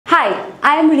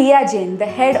I am Ria Jain, the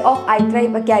head of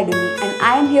iThrive Academy, and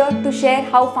I am here to share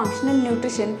how functional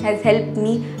nutrition has helped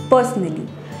me personally.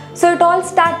 So it all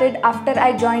started after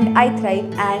I joined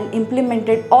iThrive and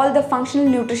implemented all the functional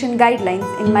nutrition guidelines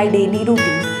in my daily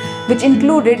routine, which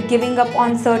included giving up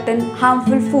on certain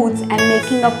harmful foods and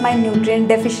making up my nutrient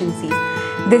deficiencies.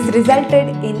 This resulted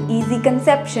in easy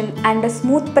conception and a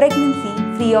smooth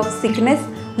pregnancy free of sickness,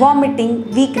 vomiting,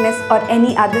 weakness or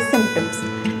any other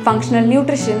symptoms. Functional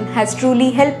nutrition has truly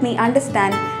helped me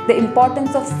understand the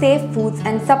importance of safe foods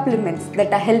and supplements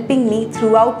that are helping me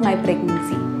throughout my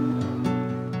pregnancy.